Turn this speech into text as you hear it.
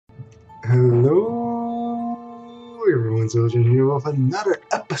Hello, everyone. Ziljin here with another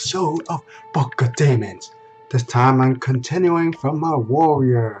episode of Book of Demons. This time I'm continuing from my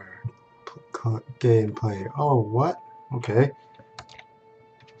warrior gameplay. Oh, what? Okay.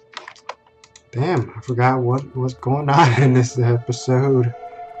 Damn, I forgot what was going on in this episode.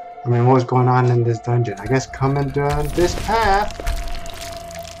 I mean, what was going on in this dungeon. I guess coming down this path.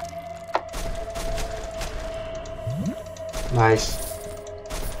 Nice.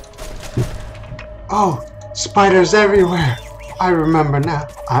 Oh, spiders everywhere! I remember now.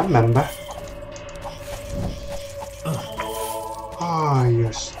 I remember. Oh, you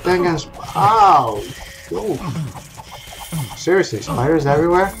stinging ow! Shoot. Seriously, spiders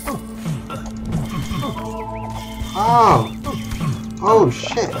everywhere? Oh! Oh,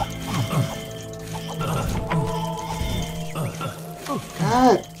 shit!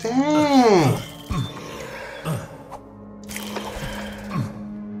 God dang!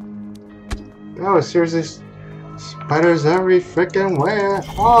 That was seriously spiders every freaking where.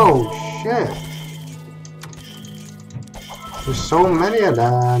 Oh shit! There's so many of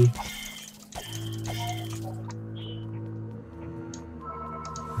them.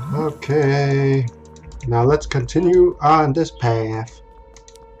 Okay, now let's continue on this path.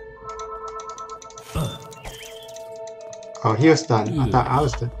 Oh, he was done. I thought I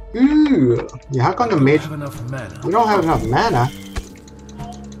was done. Ooh, yeah. How come the mage? We don't have enough mana.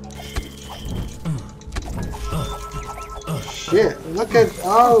 Shit, look at,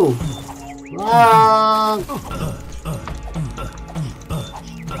 oh! Ah!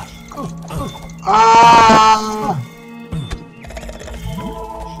 Ah!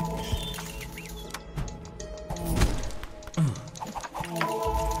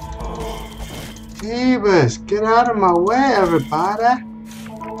 Jeebus, get out of my way, everybody!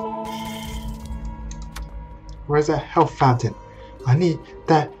 Where's that health fountain? I need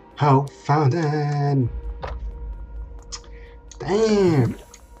that health fountain! Damn!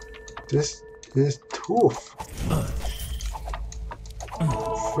 This is tough.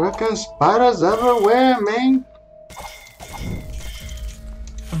 Frickin' spiders everywhere, man!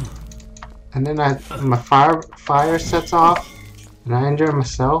 And then my fire sets off, and I injure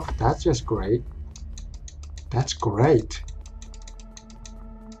myself. That's just great. That's great.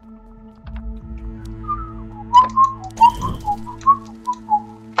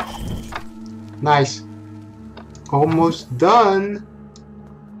 Nice. Almost done.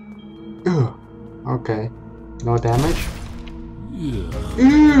 Ugh. Okay. No damage.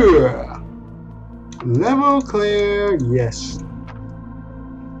 Yeah. Level clear. Yes.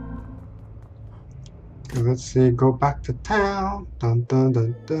 Okay, let's see. Go back to town. Dun dun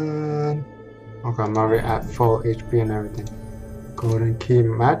dun dun. Okay, I'm already at full HP and everything. Golden key,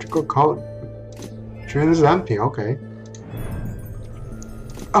 magical code. Tune's empty. Okay.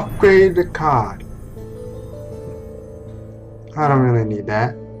 Upgrade the card. I don't really need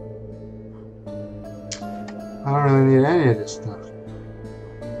that. I don't really need any of this stuff.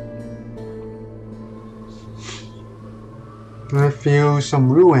 Gonna feel some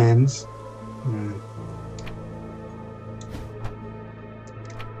ruins.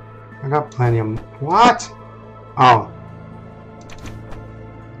 I got plenty of. What? Oh.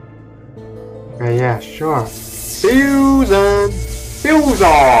 Okay, yeah, sure. Fusion!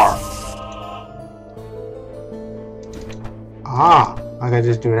 Fusar! Ah, I can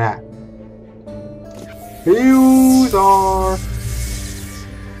just do that. Fusar!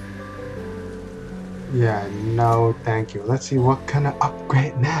 Yeah, no thank you. Let's see what kind of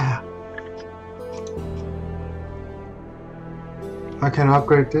upgrade now. I can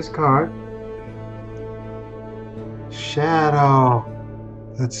upgrade this card. Shadow.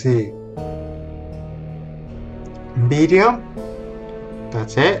 Let's see. Medium.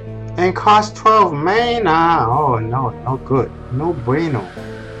 That's it. And cost 12 mana. Oh no, no good. No bueno.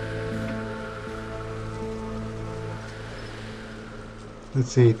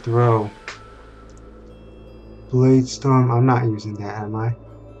 Let's see, throw. Blade Storm. I'm not using that, am I?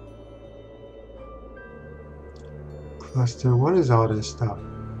 Cluster. What is all this stuff?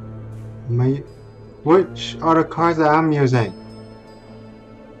 Which are the cards that I'm using?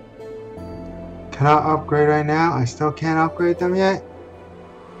 Can I upgrade right now? I still can't upgrade them yet?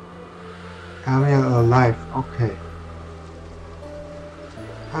 Amulet of Life. Okay.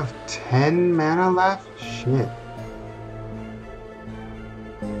 I have 10 mana left? Shit.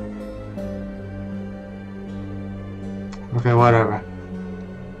 Okay, whatever.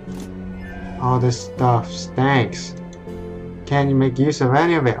 All this stuff stinks. Can't you make use of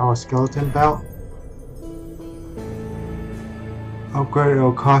any of it? Oh, skeleton belt. Upgrade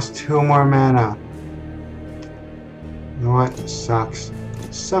will cost 2 more mana. You know what? It sucks.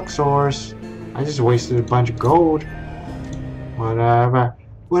 Sucksores. I just wasted a bunch of gold. Whatever.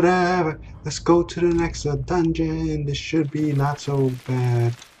 Whatever. Let's go to the next dungeon. This should be not so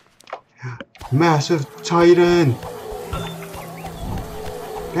bad. Massive Titan.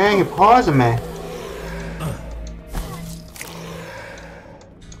 Dang it, pausing me.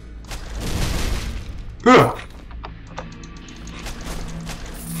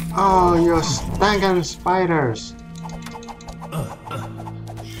 Oh, you're stinking spiders.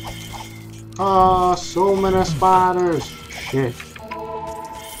 Oh, so many spiders. Shit.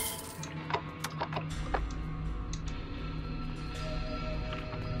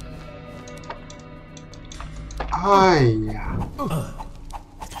 Hiya.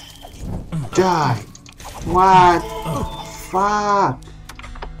 Die. What? Fuck.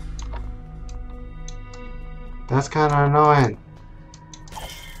 That's kind of annoying.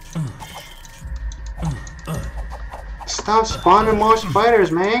 Stop spawning more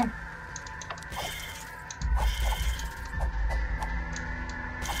spiders, man.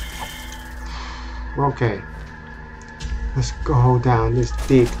 Okay. Let's go down this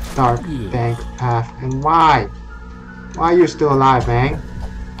deep, dark, dank path. And why? Why are you still alive, man?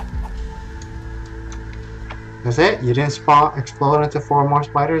 That's it? You didn't explode into 4 more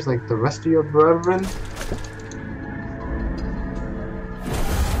spiders like the rest of your brethren?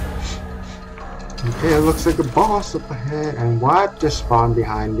 Okay, it looks like a boss up ahead. And what just spawned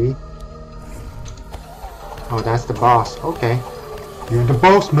behind me? Oh, that's the boss. Okay. You're the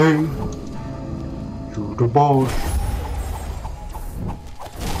boss, man. You're the boss.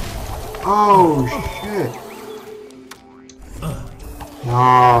 Oh, shit.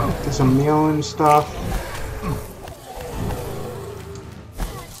 No, there's a million stuff.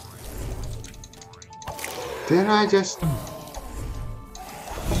 Didn't I just...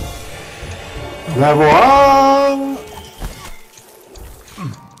 Level up!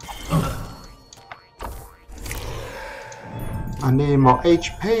 I need more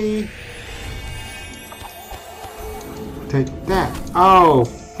HP. Take that. Oh,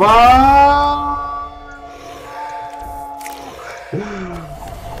 fuck!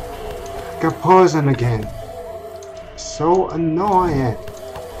 Got poison again. So annoying.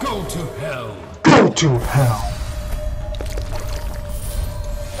 Go to hell. Go to hell.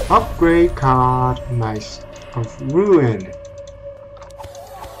 Upgrade card. Nice. Of ruin.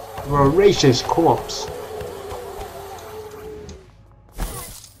 Voracious corpse.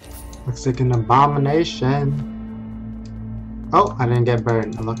 Looks like an abomination. Oh, I didn't get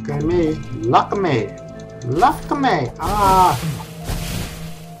burned. Look at me. Look at me. Look at me. Ah.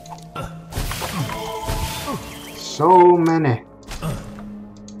 So many.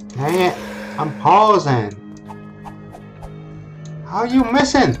 Dang it. I'm pausing. How are you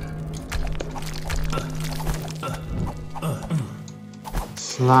missing?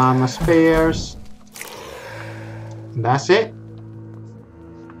 Slime spears. That's it.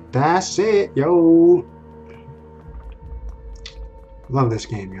 That's it, yo. Love this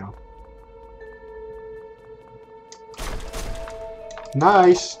game, yo.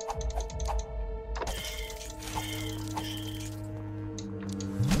 Nice.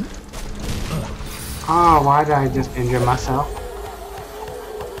 Oh, why did I just injure myself?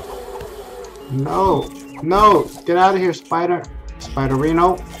 No, no, get out of here, spider.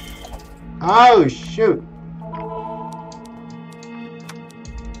 Spiderino. Oh, shoot.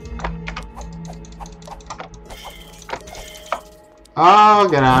 Oh,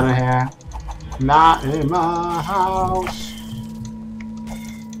 get out of here. Not in my house.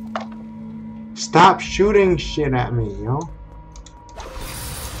 Stop shooting shit at me, yo.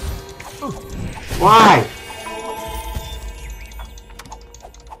 Why?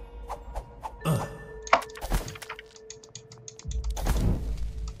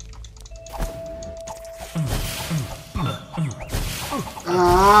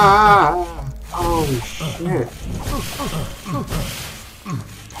 Ah! Oh shit.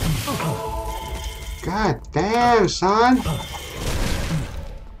 God damn, son.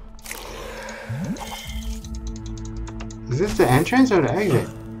 Is this the entrance or the exit?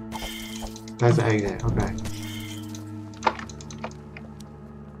 That's the exit, okay.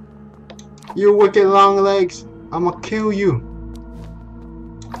 You wicked long legs, I'ma kill you.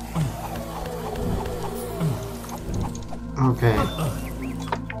 Okay.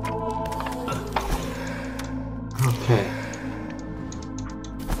 Okay.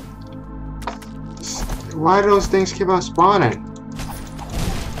 Why do those things keep on spawning?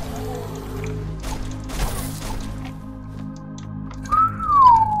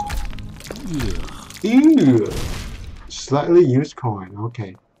 Ew. Slightly used coin,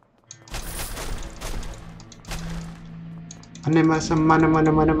 okay. I need some money,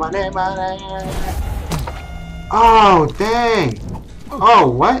 money, money, money, money. Oh, dang. Oh,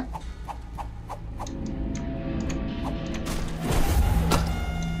 what?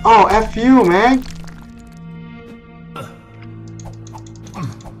 Oh, F you, man.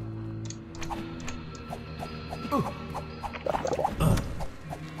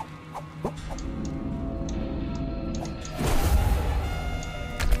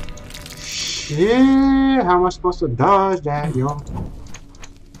 Shit, how am I supposed to dodge that, yo?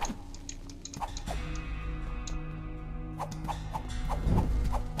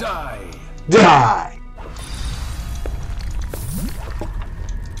 Die. Die!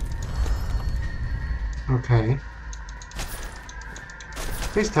 Okay.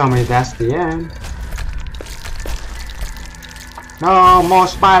 Please tell me that's the end. No, more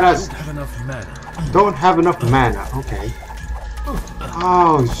spiders! Don't have enough mana. Don't have enough mana. Okay.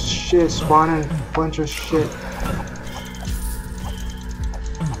 Oh shit, spawning a bunch of shit.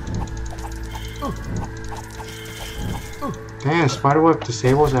 Damn, spiderweb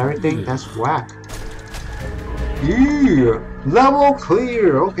disables everything? That's whack. Yeah! Level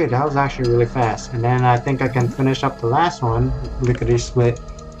clear! Okay, that was actually really fast. And then I think I can finish up the last one. Lickety split.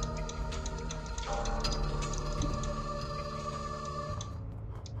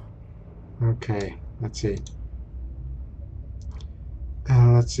 Okay, let's see.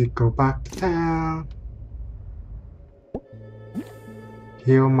 Let's see, go back to town.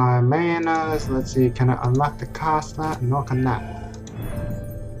 Heal my manas. Let's see, can I unlock the card slot? No, I cannot.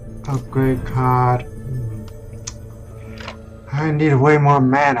 Upgrade card. I need way more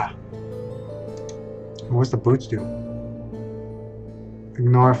mana. What's the boots do?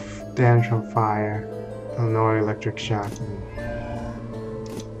 Ignore damage from fire. Ignore electric shock.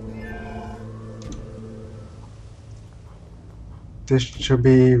 This should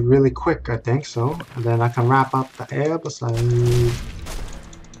be really quick, I think so. And then I can wrap up the episode.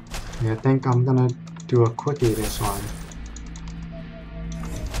 Yeah, I think I'm gonna do a quickie this one.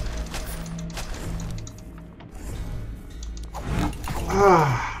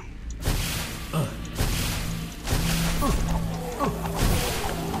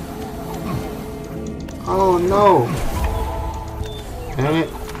 Oh no! Dang it.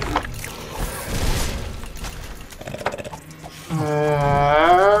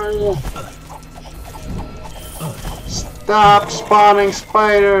 Stop spawning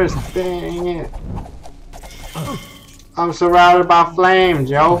spiders! Dang it. I'm surrounded by flames,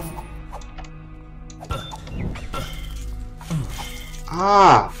 yo.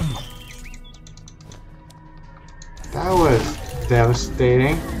 Ah! That was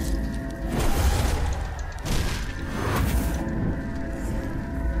devastating.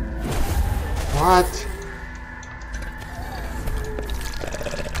 What?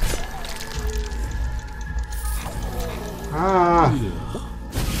 Ah!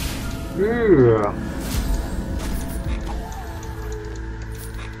 Ew.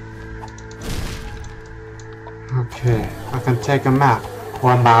 Okay, I can take a map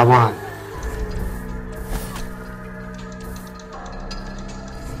one by one.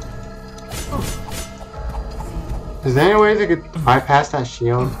 Is there any way they could bypass that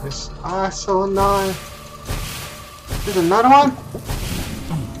shield? It's so annoying. There's another one?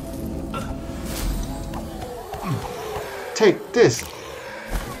 Take this.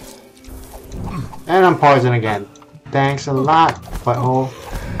 And I'm poisoned again. Thanks a lot, butthole.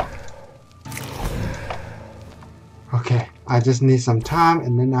 Okay, I just need some time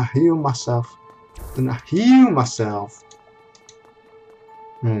and then I heal myself.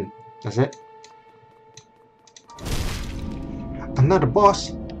 That's it. Another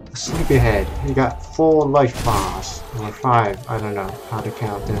boss, a sleepyhead. He got 4 life bars. Or 5, I don't know how to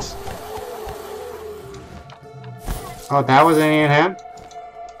count this. Oh, that wasn't even him?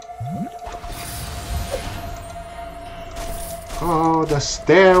 Oh, the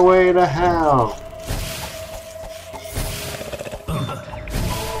stairway to hell.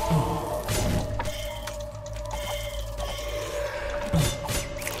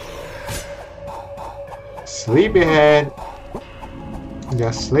 Sleepyhead.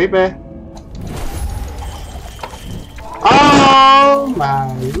 You sleepy? Oh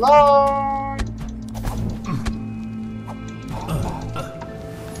my lord!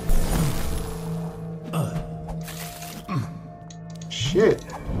 Shit.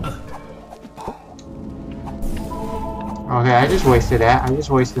 Okay, I just wasted that. I just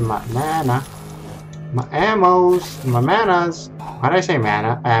wasted my mana. My ammos. My manas. Why did I say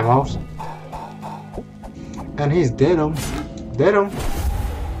mana? Ammos. And he's dead him. Dead him.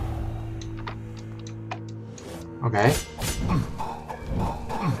 Okay.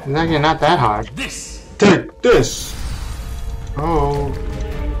 It's actually not that hard. This. Take this! Oh,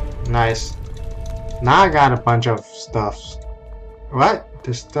 nice. Now I got a bunch of stuffs. What?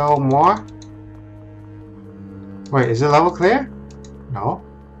 There's still more? Wait, is the level clear? No.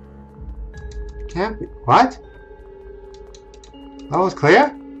 Can't be. What? Level's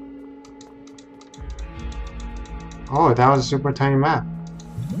clear? Oh, that was a super tiny map.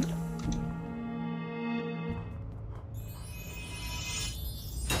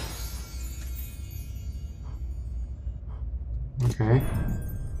 Okay.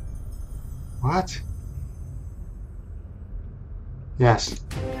 What? Yes.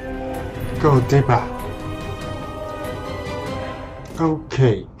 Go deeper.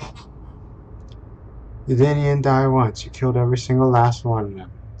 Okay. You didn't even die once. You killed every single last one of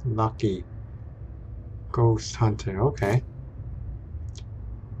them. Lucky. Ghost hunter. Okay.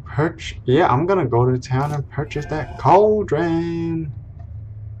 Yeah, I'm gonna go to town and purchase that cauldron.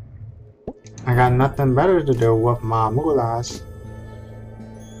 I got nothing better to do with my moolahs.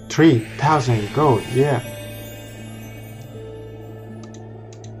 3,000 gold. Yeah.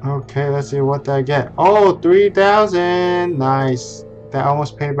 Okay, let's see what I get. Oh, 3,000! Nice. That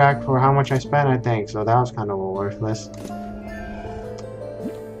almost paid back for how much I spent, I think. So that was kind of worthless.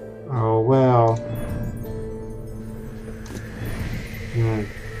 Oh, well.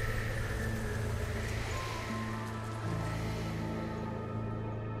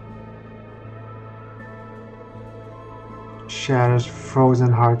 Shatters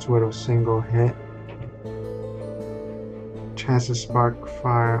frozen hearts with a single hit. Chance to spark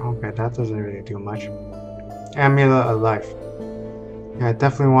fire. Okay, that doesn't really do much. Amulet of life. Yeah, I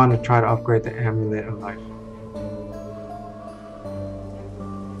definitely want to try to upgrade the amulet of life.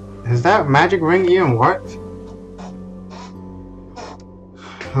 Has that magic ring even worked?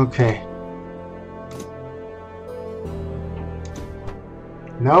 Okay.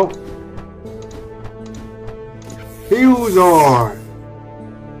 Nope. Fusor!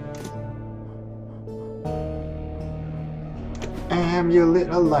 Amulet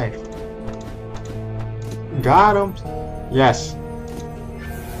of life. Got him. Yes.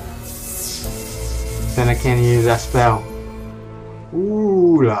 Then I can't use that spell.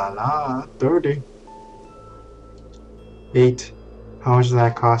 Ooh la la. 30. 8. How much does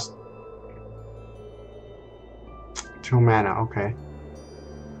that cost? 2 mana. Okay.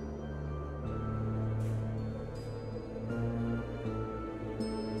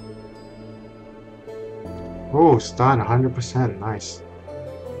 Oh, stun 100%. Nice.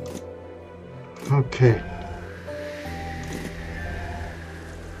 Okay.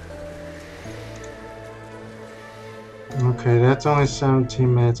 Okay, that's only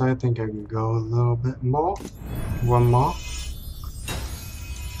 17 minutes. I think I can go a little bit more. One more.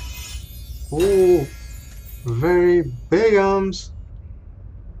 Ooh, very big ums.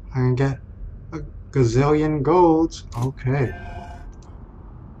 I can get a gazillion golds. Okay.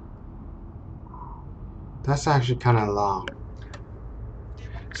 That's actually kind of long.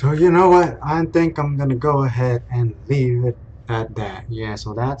 So you know what? I think I'm gonna go ahead and leave it at that. Yeah,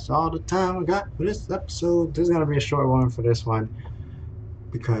 so that's all the time I got for this episode. This is gonna be a short one for this one.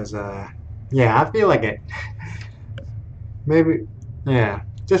 Because, yeah, I feel like it. Maybe, yeah,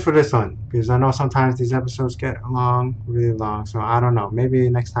 just for this one. Because I know sometimes these episodes get long, really long. So I don't know. Maybe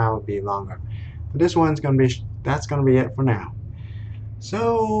next time will be longer. But this one's gonna be, that's gonna be it for now.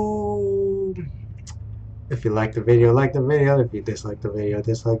 So, if you like the video, like the video. If you dislike the video,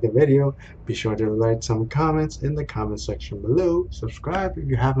 dislike the video. Be sure to write some comments in the comment section below. Subscribe if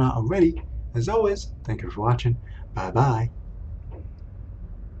you have not already. As always, thank you for watching. Bye bye.